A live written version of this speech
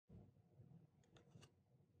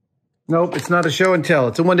Nope, it's not a show and tell.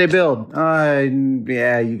 It's a one-day build.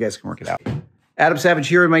 Yeah, you guys can work it out. Adam Savage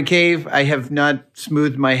here in my cave. I have not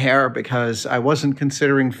smoothed my hair because I wasn't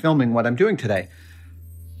considering filming what I'm doing today.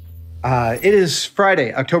 It is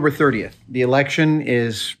Friday, October 30th. The election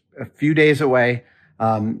is a few days away.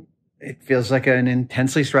 It feels like an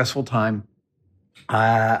intensely stressful time.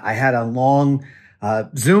 I had a long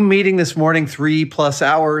Zoom meeting this morning, 3+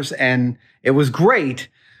 hours, and it was great.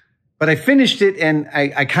 But I finished it, and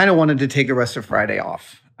I kind of wanted to take the rest of Friday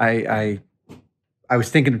off. I was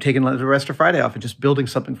thinking of taking the rest of Friday off and just building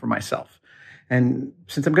something for myself. And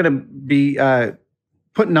since I'm going to be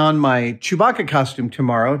putting on my Chewbacca costume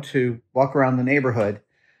tomorrow to walk around the neighborhood,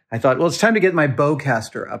 I thought, well, it's time to get my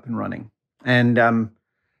Bowcaster up and running. And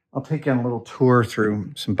I'll take you on a little tour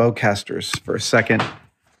through some Bowcasters for a second.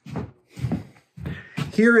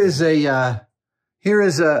 Here is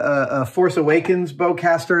a Force Awakens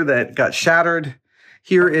Bowcaster that got shattered.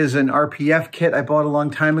 Here is an RPF kit I bought a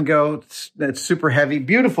long time ago. It's super heavy,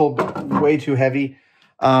 beautiful, but way too heavy.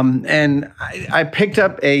 And I picked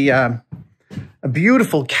up a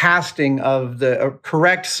beautiful casting of the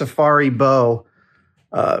correct safari bow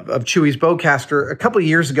of Chewie's Bowcaster a couple of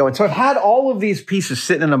years ago. And so I've had all of these pieces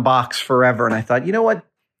sitting in a box forever. And I thought, you know what?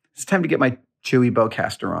 It's time to get my Chewie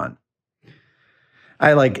Bowcaster on.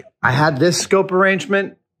 I had this scope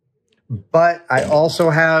arrangement, but I also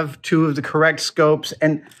have two of the correct scopes.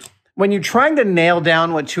 And when you're trying to nail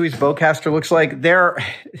down what Chewie's Bowcaster looks like,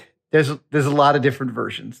 there's a lot of different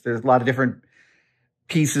versions. There's a lot of different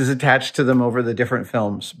pieces attached to them over the different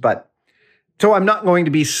films. So I'm not going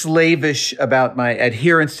to be slavish about my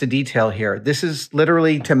adherence to detail here. This is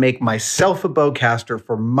literally to make myself a Bowcaster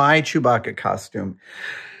for my Chewbacca costume.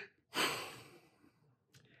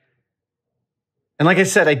 And like I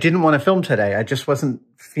said, I didn't want to film today. I just wasn't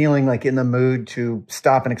feeling like in the mood to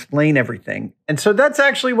stop and explain everything. And so that's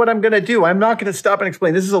actually what I'm going to do. I'm not going to stop and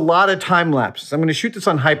explain. This is a lot of time lapses. I'm going to shoot this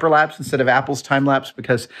on hyperlapse instead of Apple's time lapse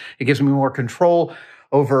because it gives me more control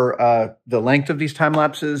over the length of these time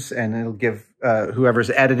lapses, and it'll give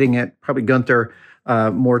whoever's editing it, probably Gunther,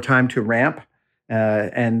 more time to ramp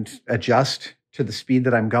and adjust to the speed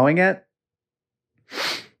that I'm going at.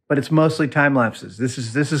 But it's mostly time lapses. This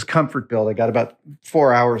is comfort build. I got about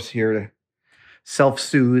 4 hours here to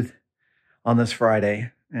self-soothe on this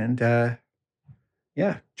Friday. And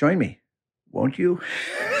yeah, join me, won't you?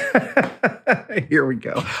 Here we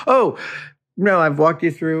go. Oh, no, I've walked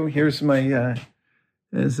you through. Here's my,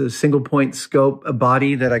 there's a single point scope, a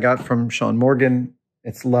body that I got from Sean Morgan.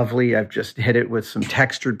 It's lovely. I've just hit it with some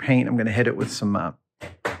textured paint. I'm going to hit it with some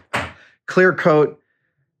clear coat.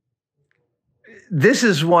 This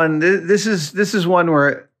is one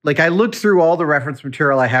where, like, I looked through all the reference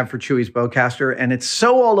material I have for Chewie's Bowcaster, and it's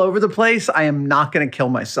so all over the place. I am not going to kill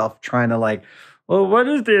myself trying to, like, well, what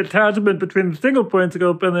is the attachment between the single point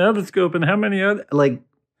scope and the other scope, and how many other, like,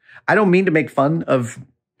 I don't mean to make fun of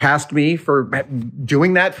past me for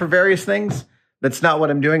doing that for various things. That's not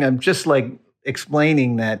what I'm doing. I'm just, like,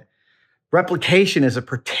 explaining that replication is a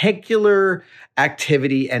particular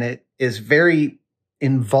activity, and it is very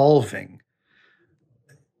involving.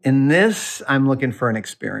 In this, I'm looking for an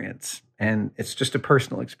experience, and it's just a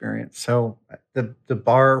personal experience. So the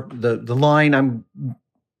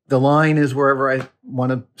line is wherever I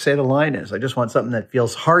want to say the line is. I just want something that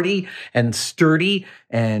feels hardy and sturdy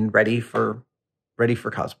and ready for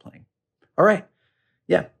cosplaying. All right.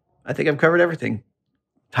 Yeah, I think I've covered everything.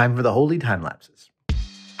 Time for the holy time lapses.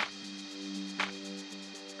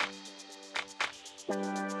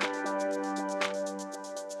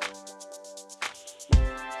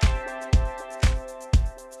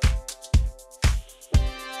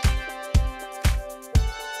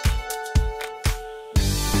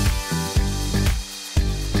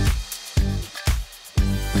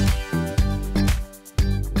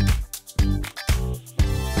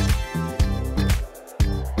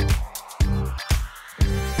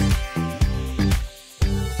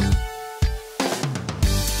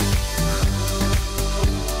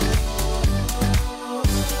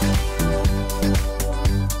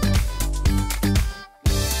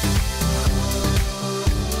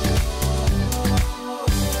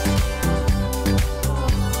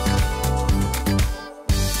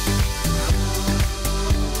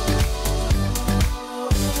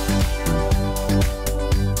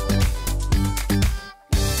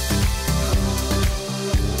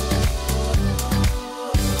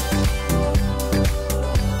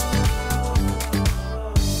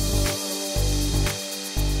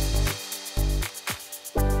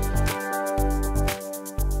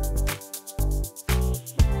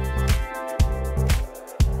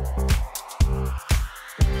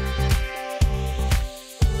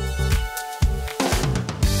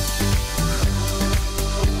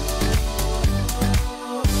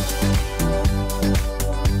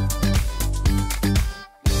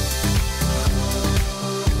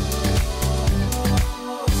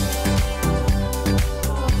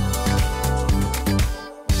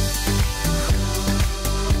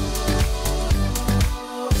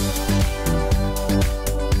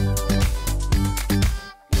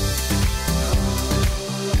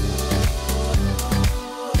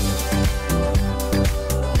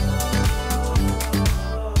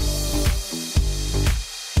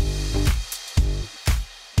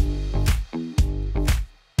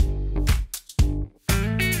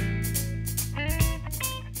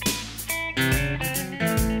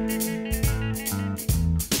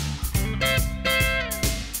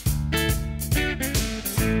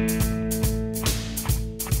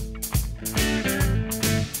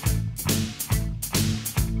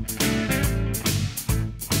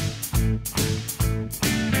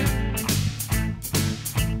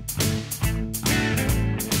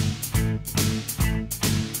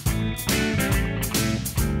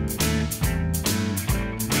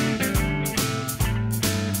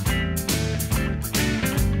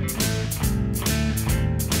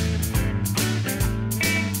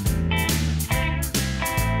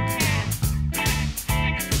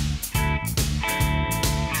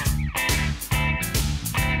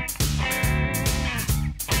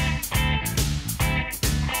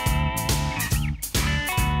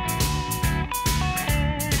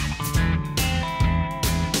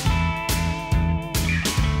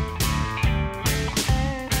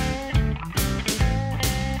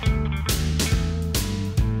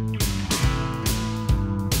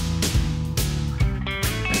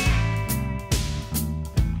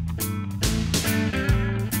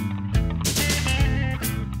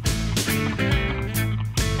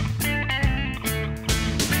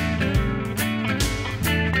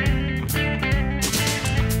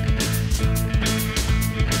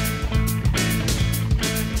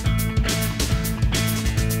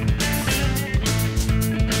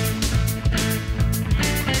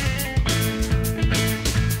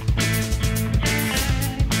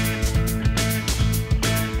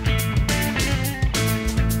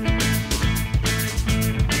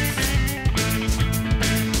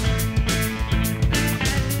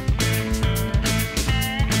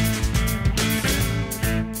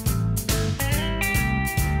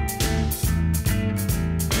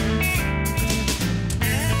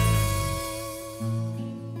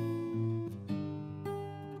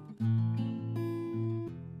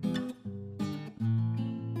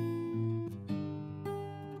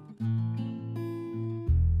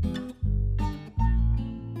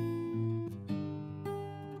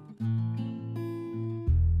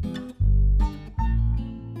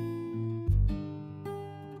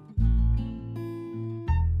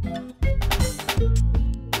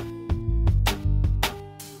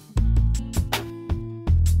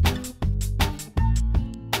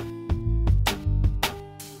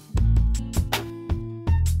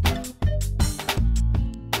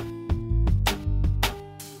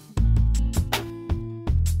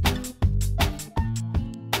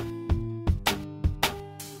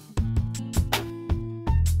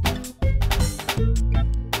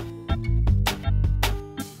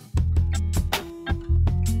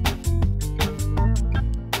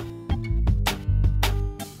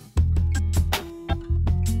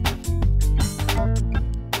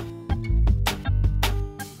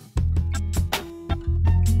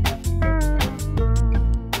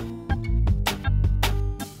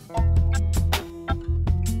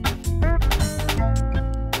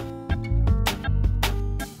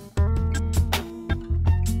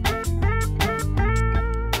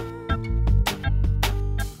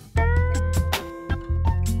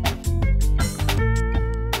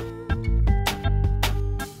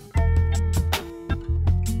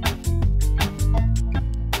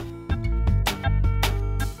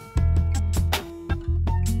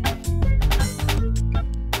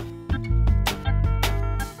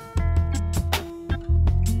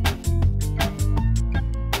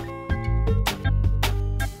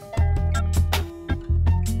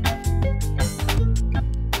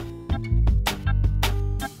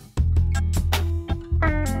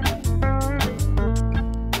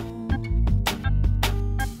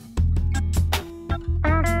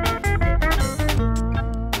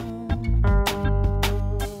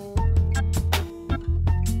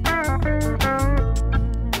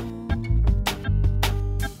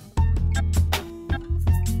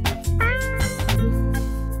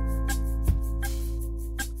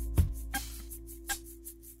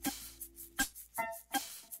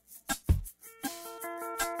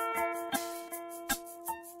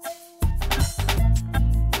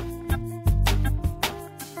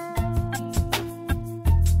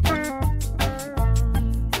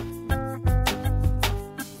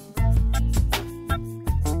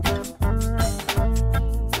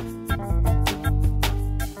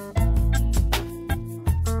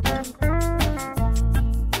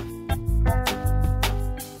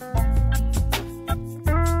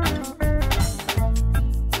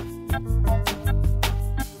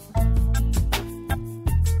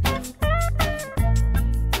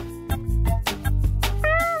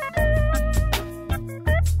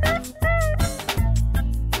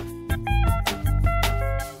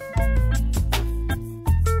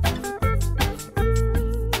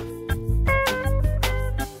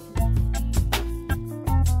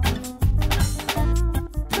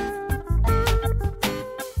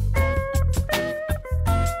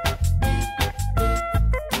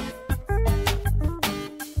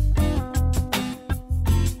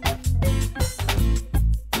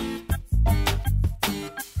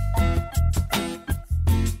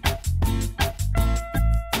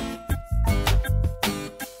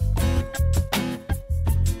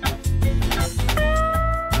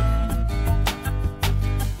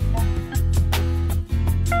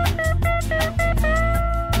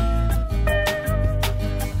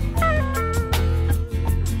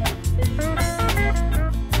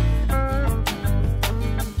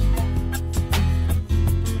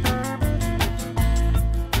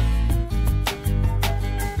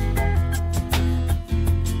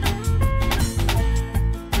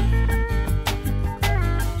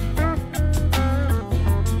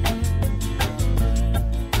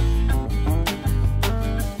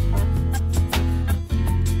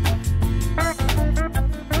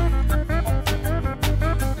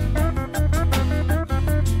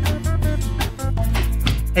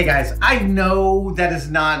 Hey guys, I know that is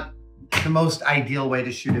not the most ideal way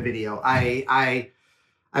to shoot a video. I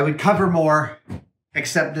would cover more,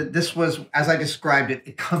 except that this was, as I described it,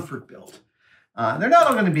 a comfort build. They're not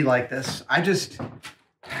all going to be like this.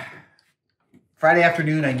 Friday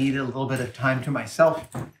afternoon, I needed a little bit of time to myself.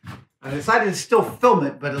 I decided to still film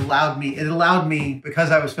it, but it allowed me, because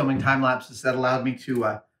I was filming time lapses, that allowed me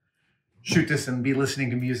to shoot this and be listening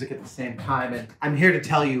to music at the same time. And I'm here to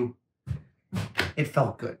tell you, it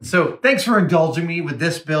felt good. So thanks for indulging me with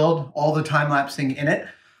this build, all the time lapsing in it.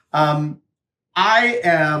 I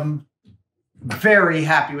am very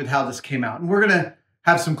happy with how this came out. And we're going to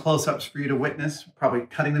have some close-ups for you to witness, probably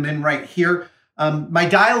cutting them in right here. My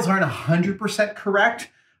dials aren't 100% correct.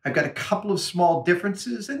 I've got a couple of small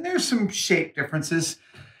differences, and there's some shape differences.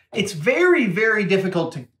 It's very, very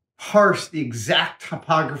difficult to parse the exact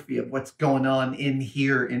topography of what's going on in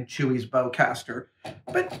here in Chewy's Bowcaster,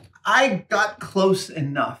 but I got close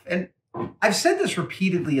enough. And I've said this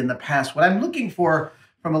repeatedly in the past. What I'm looking for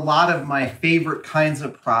from a lot of my favorite kinds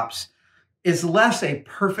of props is less a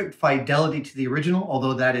perfect fidelity to the original,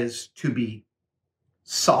 although that is to be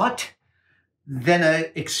sought, than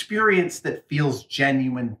an experience that feels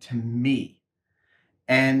genuine to me.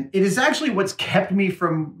 And it is actually what's kept me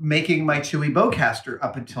from making my Chewy Bowcaster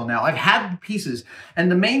up until now. I've had the pieces,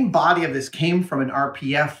 and the main body of this came from an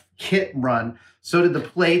RPF kit run. So did the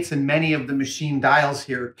plates, and many of the machine dials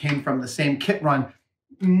here came from the same kit run.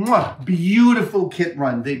 Mwah, beautiful kit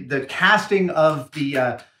run. The casting of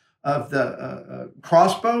the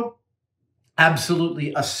crossbow,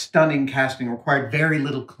 absolutely a stunning casting, required very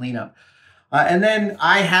little cleanup. And then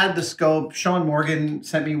I had the scope. Sean Morgan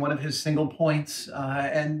sent me one of his single points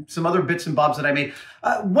and some other bits and bobs that I made.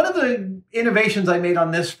 One of the innovations I made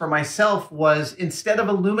on this for myself was, instead of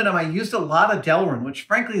aluminum, I used a lot of Delrin, which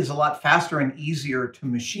frankly is a lot faster and easier to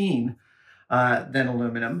machine than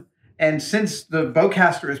aluminum. And since the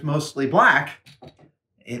Bowcaster is mostly black,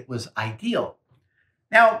 it was ideal.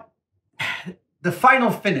 Now, the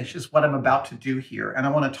final finish is what I'm about to do here, and I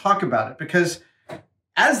want to talk about it because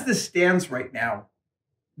as this stands right now,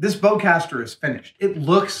 this Bowcaster is finished. It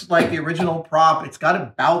looks like the original prop. It's got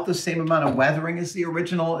about the same amount of weathering as the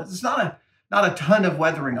original. It's not a ton of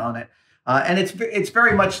weathering on it. And it's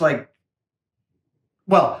very much like,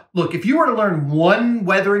 well, look, if you were to learn one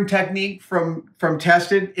weathering technique from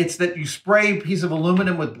Tested, it's that you spray a piece of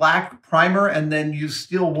aluminum with black primer and then use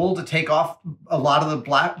steel wool to take off a lot of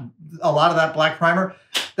that black primer.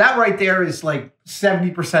 That right there is like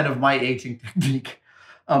 70% of my aging technique.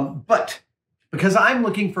 But because I'm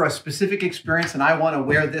looking for a specific experience and I want to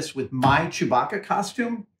wear this with my Chewbacca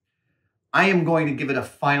costume, I am going to give it a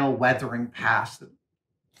final weathering pass that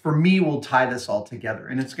for me will tie this all together.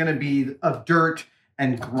 And it's going to be of dirt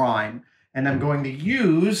and grime. And I'm going to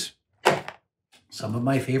use some of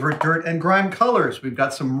my favorite dirt and grime colors. We've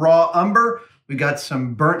got some raw umber, we've got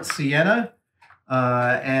some burnt sienna,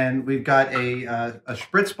 and we've got a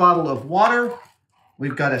spritz bottle of water.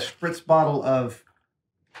 We've got a spritz bottle of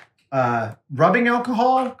rubbing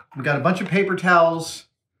alcohol. We've got a bunch of paper towels,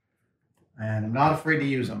 and I'm not afraid to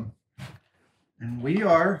use them. And we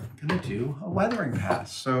are going to do a weathering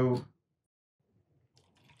pass. So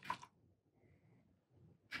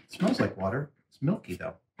it smells like water. It's milky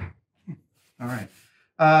though. All right.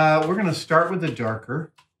 We're going to start with the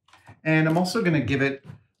darker, and I'm also going to give it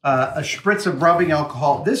a spritz of rubbing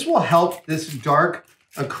alcohol. This will help this dark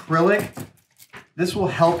acrylic. This will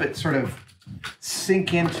help it sort of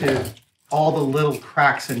sink into all the little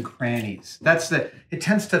cracks and crannies. It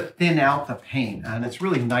tends to thin out the paint, and it's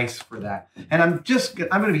really nice for that. And I'm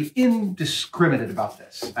going to be indiscriminate about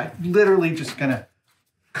this. I'm literally just going to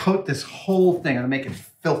coat this whole thing. I'm going to make it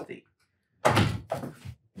filthy.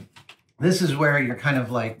 This is where you're kind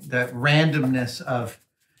of like, the randomness of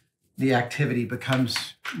the activity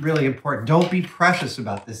becomes really important. Don't be precious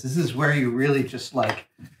about this. This is where you really just like,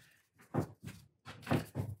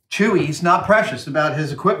 Chewy's not precious about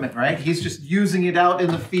his equipment, right? He's just using it out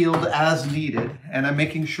in the field as needed. And I'm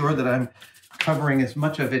making sure that I'm covering as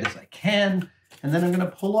much of it as I can. And then I'm going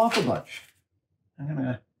to pull off a bunch. I'm going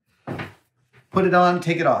to put it on,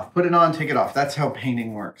 take it off, put it on, take it off. That's how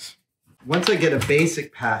painting works. Once I get a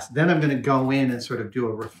basic pass, then I'm going to go in and sort of do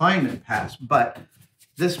a refinement pass. But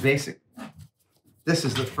this is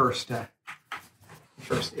the first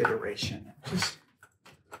iteration. Just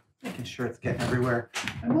making sure it's getting everywhere.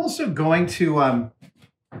 I'm also going to, I'm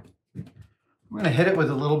going to hit it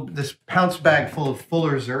with this pounce bag full of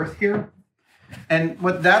Fuller's Earth here. And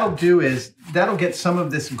what that'll do is that'll get some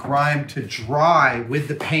of this grime to dry with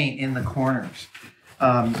the paint in the corners.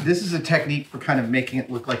 This is a technique for kind of making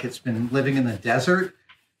it look like it's been living in the desert.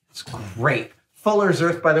 It's great. Fuller's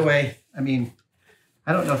Earth, by the way, I mean,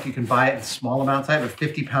 I don't know if you can buy it in small amounts. I have a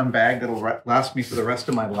 50-pound bag that'll last me for the rest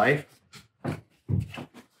of my life. All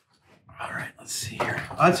right, let's see here.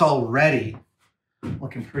 Oh, it's already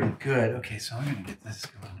looking pretty good. Okay, so I'm going to get this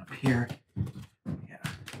going up here. Yeah.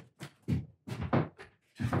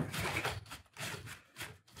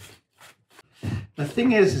 The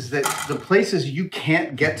thing is that the places you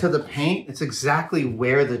can't get to the paint, it's exactly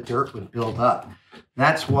where the dirt would build up.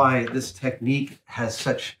 That's why this technique has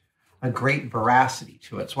such a great veracity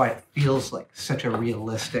to it. It's why it feels like such a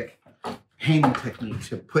realistic painting technique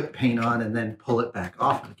to put paint on and then pull it back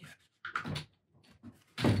off again.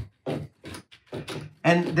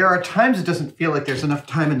 And there are times it doesn't feel like there's enough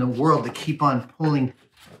time in the world to keep on pulling,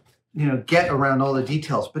 you know, get around all the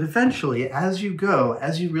details. But eventually, as you go,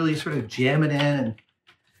 as you really sort of jam it in and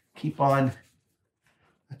keep on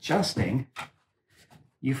adjusting,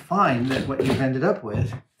 you find that what you've ended up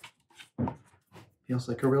with feels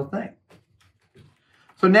like a real thing.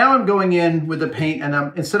 So now I'm going in with the paint, and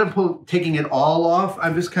I'm, instead of taking it all off,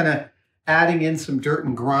 I'm just kind of adding in some dirt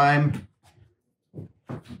and grime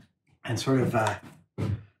and sort of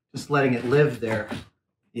just letting it live there.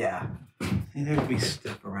 Yeah, see, there'd be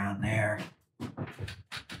stuff around there.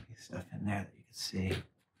 Stuff in there that you can see.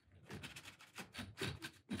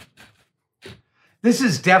 This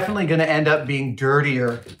is definitely going to end up being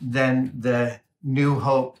dirtier than the New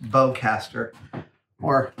Hope Bowcaster,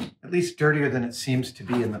 or at least dirtier than it seems to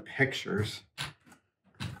be in the pictures.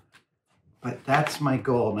 But that's my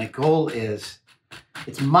goal. My goal is,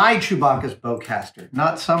 it's my Chewbacca's Bowcaster,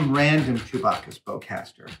 not some random Chewbacca's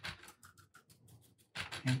Bowcaster.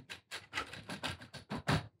 Okay.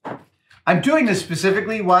 I'm doing this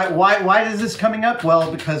specifically. Why is this coming up?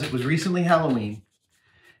 Well, because it was recently Halloween,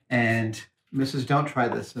 and Mrs. Don't Try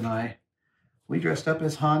This and we dressed up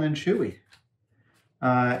as Han and Chewie.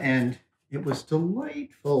 And it was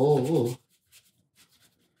delightful. It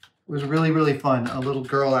was really, really fun. A little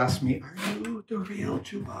girl asked me, "Are you the real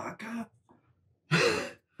Chewbacca?"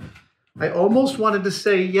 I almost wanted to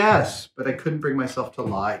say yes, but I couldn't bring myself to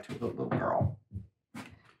lie to the little girl.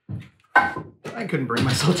 I couldn't bring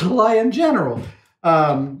myself to lie in general.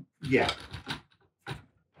 Yeah.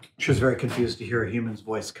 She was very confused to hear a human's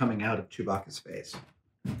voice coming out of Chewbacca's face.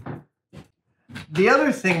 The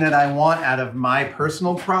other thing that I want out of my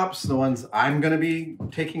personal props, the ones I'm going to be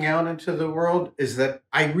taking out into the world, is that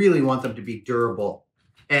I really want them to be durable.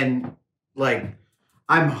 And, like,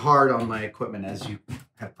 I'm hard on my equipment, as you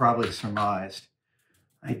have probably surmised.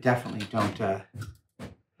 I definitely don't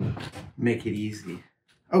make it easy.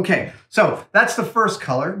 Okay, so that's the first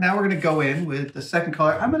color. Now we're going to go in with the second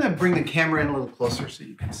color. I'm going to bring the camera in a little closer so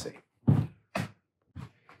you can see.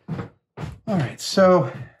 All right, so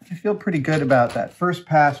I feel pretty good about that first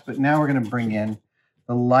pass, but now we're going to bring in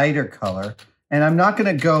the lighter color. And I'm not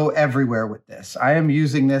going to go everywhere with this. I am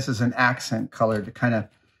using this as an accent color to kind of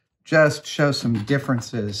just show some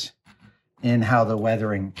differences in how the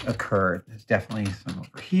weathering occurred. There's definitely some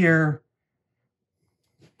over here.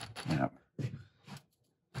 Yep.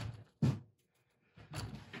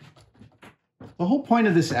 The whole point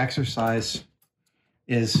of this exercise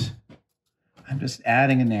is I'm just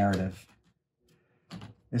adding a narrative.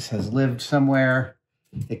 This has lived somewhere.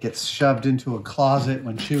 It gets shoved into a closet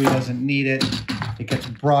when Chewie doesn't need it. It gets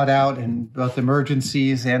brought out in both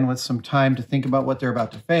emergencies and with some time to think about what they're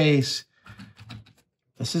about to face.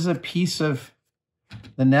 This is a piece of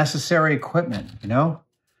the necessary equipment, you know?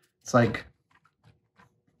 It's like,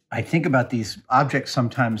 I think about these objects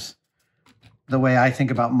sometimes the way I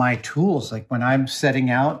think about my tools. Like when I'm setting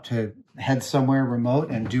out to head somewhere remote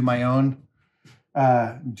and do my own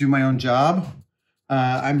job,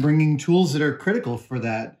 I'm bringing tools that are critical for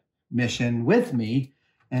that mission with me,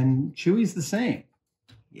 and Chewie's the same.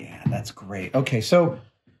 Yeah, that's great. Okay, so,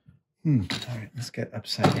 all right, let's get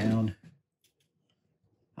upside down.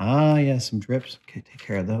 Ah, yeah, some drips. Okay, take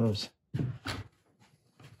care of those.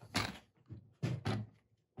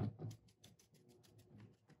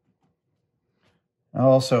 I'll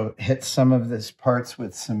also hit some of this parts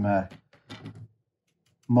with some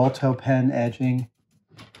Molto pen edging.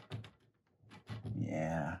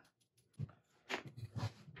 Yeah.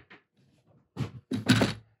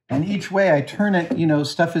 And each way I turn it, you know,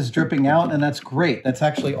 stuff is dripping out, and that's great. That's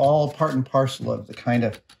actually all part and parcel of the kind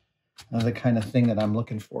of thing that I'm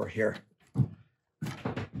looking for here.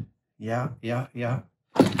 Yeah.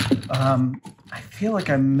 I feel like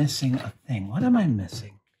I'm missing a thing. What am I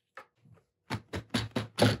missing?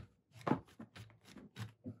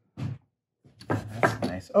 That's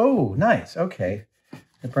nice. Oh, nice. Okay.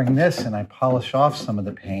 I bring this and I polish off some of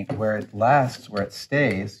the paint where it lasts, where it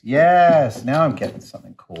stays. Yes, now I'm getting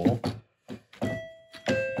something cool.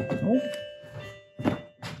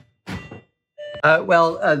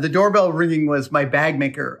 The doorbell ringing was my bag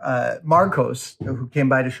maker, Marcos, who came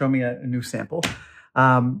by to show me a new sample.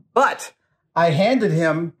 But I handed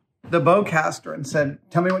him the Bowcaster and said,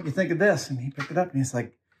 tell me what you think of this. And he picked it up and he's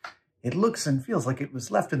like, it looks and feels like it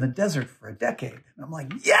was left in the desert for a decade. And I'm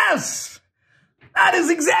like, yes, that is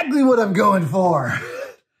exactly what I'm going for.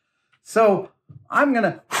 So I'm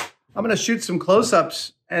gonna shoot some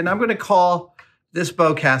close-ups and I'm gonna call this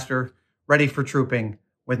Bowcaster ready for trooping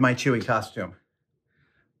with my Chewie costume.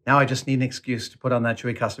 Now I just need an excuse to put on that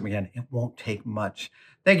Chewie costume again. It won't take much.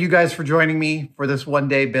 Thank you guys for joining me for this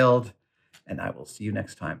one-day build, and I will see you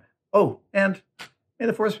next time. Oh, and may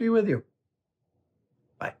the Force be with you.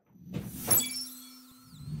 Bye.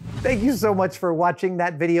 Thank you so much for watching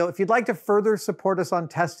that video. If you'd like to further support us on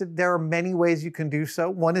Tested, there are many ways you can do so.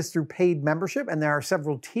 One is through paid membership, and there are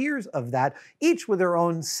several tiers of that, each with their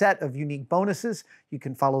own set of unique bonuses. You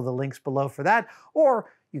can follow the links below for that, or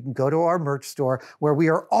you can go to our merch store where we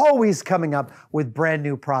are always coming up with brand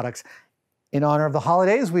new products. In honor of the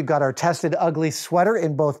holidays, we've got our Tested Ugly sweater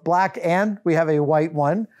in both black and we have a white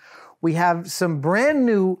one. We have some brand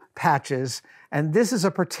new patches, and this is a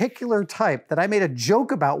particular type that I made a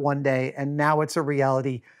joke about one day, and now it's a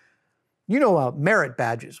reality. You know, merit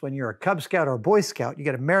badges. When you're a Cub Scout or a Boy Scout, you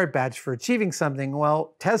get a merit badge for achieving something.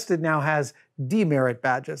 Well, Tested now has demerit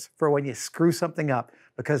badges for when you screw something up,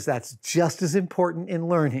 because that's just as important in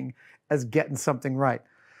learning as getting something right.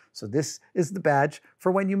 So this is the badge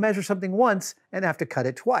for when you measure something once and have to cut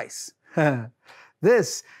it twice.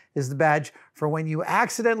 This is the badge for when you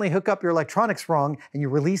accidentally hook up your electronics wrong and you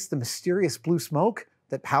release the mysterious blue smoke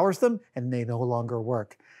that powers them and they no longer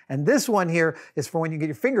work. And this one here is for when you get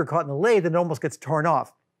your finger caught in the lathe and it almost gets torn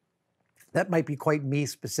off. That might be quite me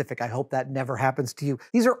specific. I hope that never happens to you.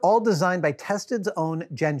 These are all designed by Tested's own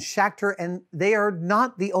Jen Schachter, and they are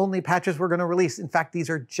not the only patches we're gonna release. In fact, these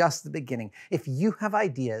are just the beginning. If you have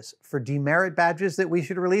ideas for demerit badges that we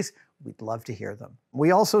should release, we'd love to hear them.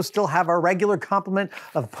 We also still have our regular complement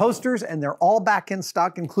of posters, and they're all back in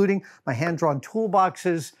stock, including my hand-drawn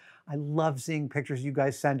toolboxes. I love seeing pictures you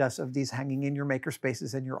guys send us of these hanging in your maker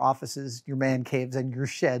spaces and your offices, your man caves, and your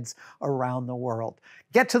sheds around the world.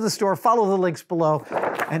 Get to the store, follow the links below,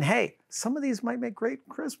 and hey, some of these might make great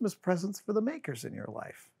Christmas presents for the makers in your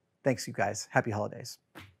life. Thanks, you guys. Happy holidays.